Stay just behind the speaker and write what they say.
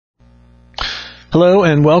Hello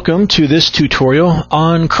and welcome to this tutorial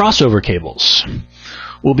on crossover cables.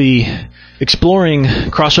 We'll be exploring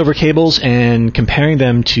crossover cables and comparing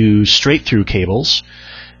them to straight-through cables.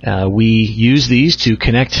 We use these to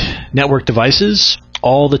connect network devices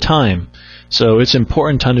all the time. So it's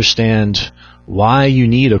important to understand why you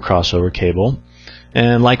need a crossover cable.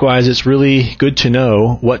 And likewise, it's really good to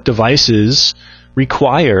know what devices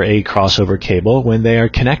require a crossover cable when they are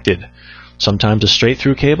connected. Sometimes a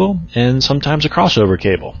straight-through cable, and sometimes a crossover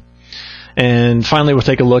cable. And finally, we'll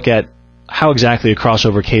take a look at how exactly a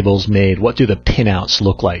crossover cable is made. What do the pinouts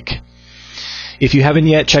look like? If you haven't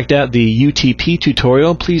yet checked out the UTP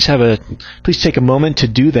tutorial, please take a moment to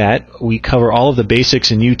do that. We cover all of the basics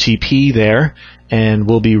in UTP there, and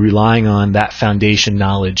we'll be relying on that foundation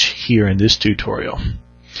knowledge here in this tutorial.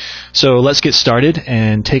 So let's get started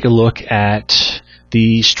and take a look at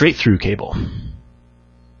the straight-through cable.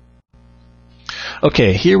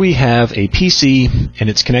 Okay, here we have a PC and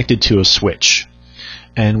it's connected to a switch.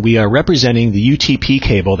 And we are representing the UTP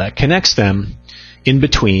cable that connects them in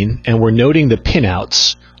between, and we're noting the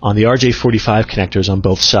pinouts on the RJ45 connectors on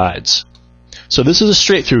both sides. So this is a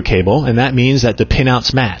straight-through cable, and that means that the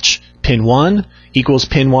pinouts match. Pin 1 equals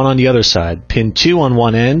pin 1 on the other side. Pin 2 on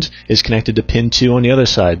one end is connected to pin 2 on the other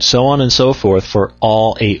side, so on and so forth for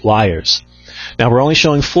all 8 wires. Now we're only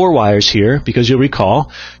showing 4 wires here because you'll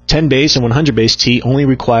recall 10 base and 100 base T only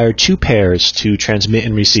require 2 pairs to transmit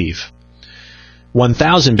and receive.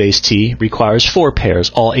 1000 base T requires 4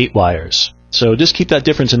 pairs, all 8 wires. So just keep that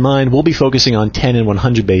difference in mind. We'll be focusing on 10 and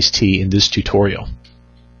 100 base T in this tutorial.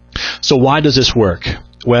 So why does this work?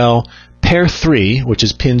 Well, pair 3, which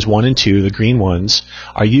is pins 1 and 2, the green ones,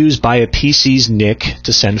 are used by a PC's NIC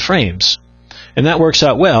to send frames. And that works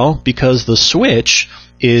out well because the switch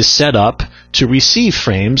is set up to receive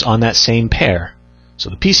frames on that same pair.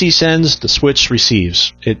 So the PC sends, the switch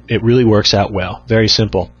receives. It really works out well. Very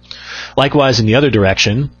simple. Likewise, in the other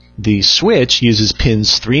direction, the switch uses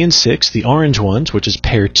pins 3 and 6, the orange ones, which is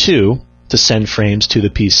pair 2, to send frames to the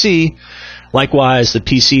PC. Likewise, the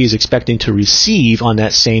PC is expecting to receive on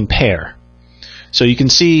that same pair. So you can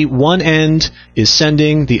see one end is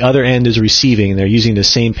sending, the other end is receiving, and they're using the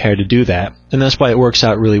same pair to do that. And that's why it works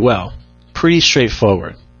out really well. Pretty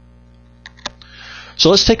straightforward. So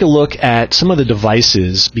let's take a look at some of the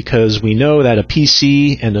devices, because we know that a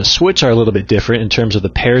PC and a switch are a little bit different in terms of the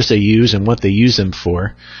pairs they use and what they use them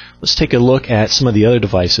for. Let's take a look at some of the other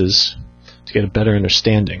devices to get a better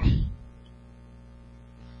understanding.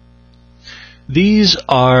 These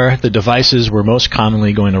are the devices we're most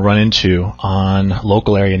commonly going to run into on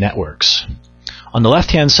local area networks. On the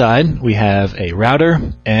left-hand side, we have a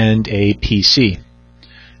router and a PC.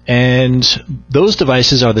 And those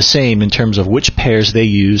devices are the same in terms of which pairs they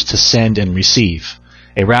use to send and receive.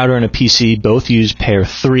 A router and a PC both use pair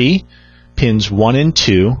 3, pins 1 and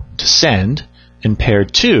 2, to send, and pair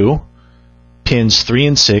 2, pins 3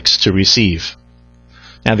 and 6, to receive.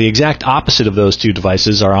 Now the exact opposite of those two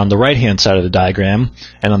devices are on the right-hand side of the diagram,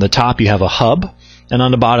 and on the top you have a hub, and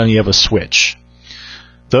on the bottom you have a switch.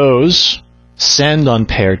 Those send on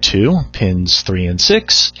pair 2, pins 3 and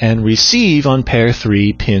 6, and receive on pair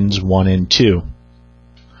 3, pins 1 and 2.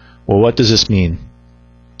 Well, what does this mean?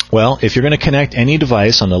 Well, if you're going to connect any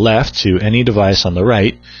device on the left to any device on the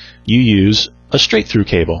right, you use a straight-through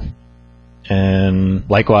cable. And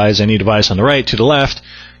likewise, any device on the right to the left,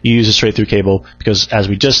 you use a straight-through cable because, as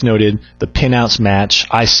we just noted, the pinouts match.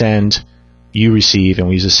 I send, you receive, and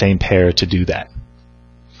we use the same pair to do that.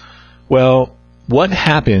 Well, what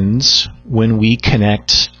happens when we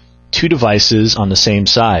connect two devices on the same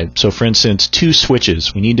side? So for instance, 2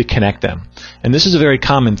 switches, we need to connect them. And this is a very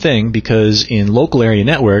common thing because in local area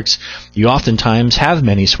networks, you oftentimes have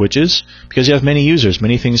many switches because you have many users,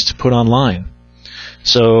 many things to put online.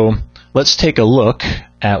 So let's take a look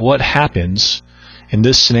at what happens in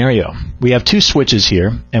this scenario. We have 2 switches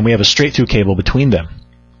here and we have a straight-through cable between them.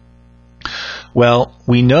 Well,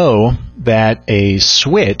 we know that a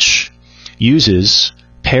switch uses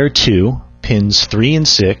pair 2, pins 3 and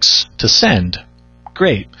 6, to send.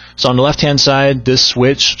 Great. So on the left-hand side, this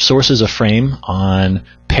switch sources a frame on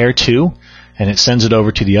pair 2, and it sends it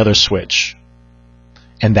over to the other switch.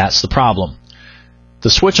 And that's the problem. The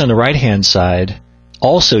switch on the right-hand side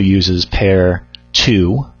also uses pair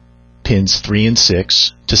 2, pins 3 and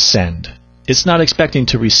 6, to send. It's not expecting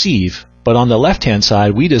to receive, but on the left-hand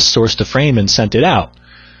side, we just sourced a frame and sent it out.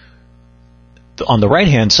 On the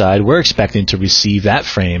right-hand side, we're expecting to receive that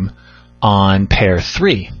frame on pair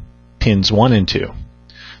 3, pins 1 and 2.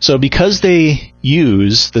 So because they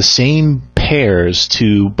use the same pairs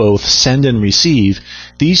to both send and receive,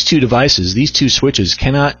 these two devices, these two switches,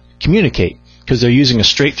 cannot communicate. because they're using a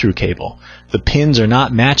straight-through cable. The pins are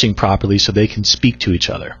not matching properly so they can speak to each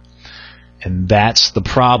other. And that's the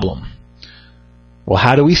problem. Well,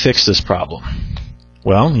 how do we fix this problem?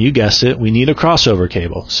 Well, you guessed it, we need a crossover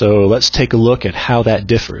cable. So let's take a look at how that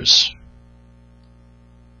differs.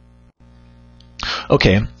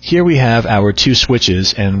 Okay, here we have our two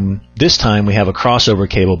switches, and this time we have a crossover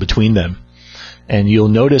cable between them. And you'll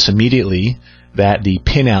notice immediately that the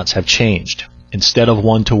pinouts have changed. Instead of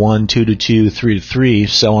 1 to 1, 2 to 2, 3 to 3,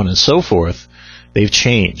 so on and so forth, they've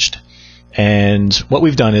changed. And what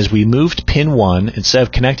we've done is we moved pin 1, instead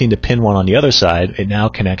of connecting to pin 1 on the other side, it now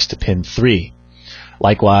connects to pin 3.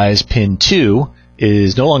 Likewise, pin 2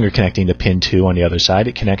 is no longer connecting to pin 2 on the other side,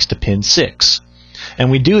 it connects to pin 6. And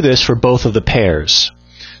we do this for both of the pairs.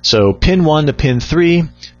 So pin 1 to pin 3,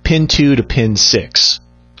 pin 2 to pin 6.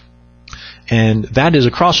 And that is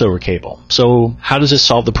a crossover cable. So how does this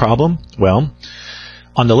solve the problem? Well,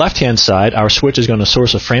 on the left-hand side, our switch is going to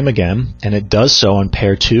source a frame again, and it does so on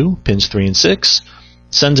pair 2, pins 3 and 6,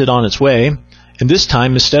 sends it on its way, and this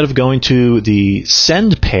time, instead of going to the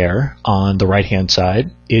send pair on the right-hand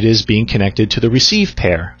side, it is being connected to the receive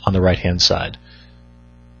pair on the right-hand side.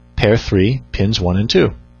 Pair 3, pins 1 and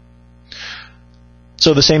 2.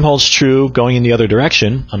 So the same holds true going in the other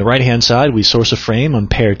direction. On the right-hand side, we source a frame on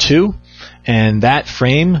pair 2, and that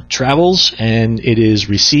frame travels and it is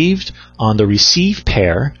received on the receive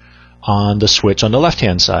pair on the switch on the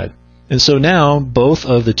left-hand side. And so now both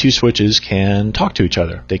of the two switches can talk to each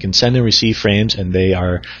other. They can send and receive frames, and they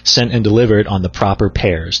are sent and delivered on the proper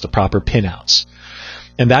pairs, the proper pinouts.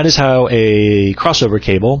 And that is how a crossover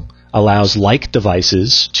cable allows like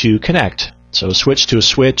devices to connect. So a switch to a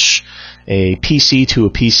switch, a PC to a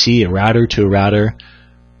PC, a router to a router.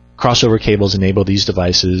 Crossover cables enable these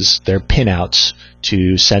devices, their pinouts,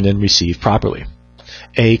 to send and receive properly.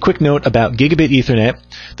 A quick note about Gigabit Ethernet.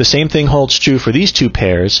 The same thing holds true for these two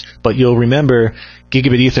pairs, but you'll remember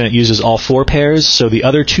Gigabit Ethernet uses all 4 pairs, so the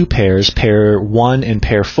other 2 pairs, pair 1 and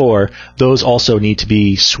pair 4, those also need to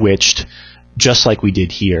be switched just like we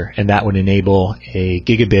did here, and that would enable a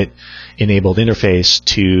Gigabit-enabled interface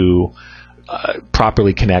to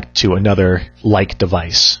properly connect to another like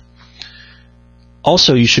device.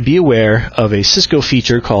 Also, you should be aware of a Cisco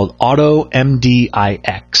feature called Auto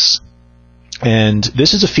MDIX. And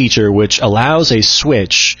this is a feature which allows a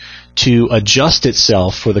switch to adjust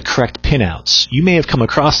itself for the correct pinouts. You may have come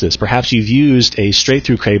across this. Perhaps you've used a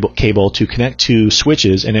straight-through cable to connect to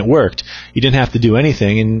switches and it worked. You didn't have to do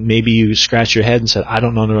anything, and maybe you scratched your head and said, I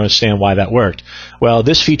don't understand why that worked. Well,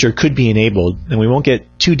 this feature could be enabled, and we won't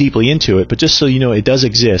get too deeply into it, but just so you know, it does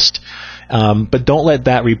exist. But don't let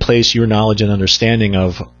that replace your knowledge and understanding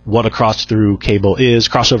of what a crossover cable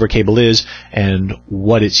is, and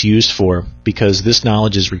what it's used for, because this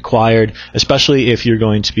knowledge is required, especially if you're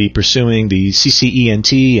going to be pursuing the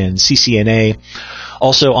CCNA and CCNA.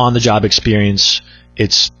 Also, on the job experience,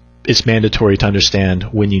 it's mandatory to understand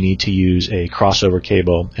when you need to use a crossover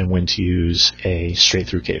cable and when to use a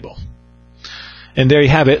straight-through cable. And there you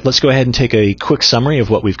have it. Let's go ahead and take a quick summary of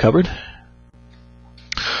what we've covered.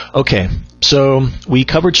 Okay, so we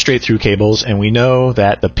covered straight-through cables, and we know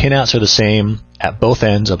that the pinouts are the same at both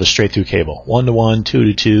ends of the straight-through cable. 1 to 1, 2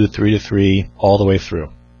 to 2, 3 to 3, all the way through.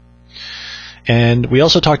 And we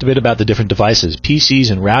also talked a bit about the different devices.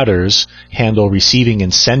 PCs and routers handle receiving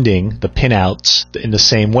and sending the pinouts in the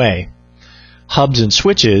same way. Hubs and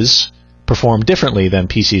switches perform differently than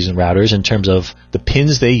PCs and routers in terms of the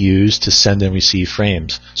pins they use to send and receive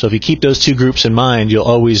frames. So if you keep those two groups in mind, you'll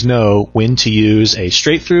always know when to use a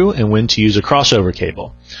straight-through and when to use a crossover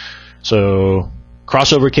cable. So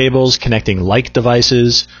crossover cables connecting like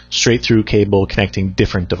devices, straight-through cable connecting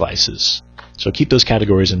different devices. So keep those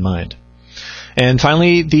categories in mind. And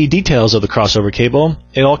finally, the details of the crossover cable.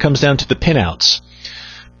 It all comes down to the pinouts.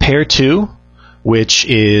 Pair 2, which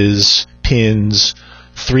is pins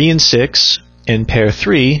 3 and 6, and pair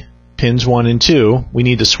 3, pins 1 and 2, we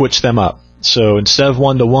need to switch them up. So instead of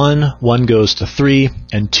 1 to 1, 1 goes to 3,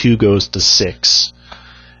 and 2 goes to 6.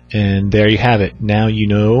 And there you have it. Now you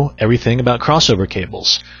know everything about crossover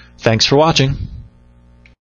cables. Thanks for watching.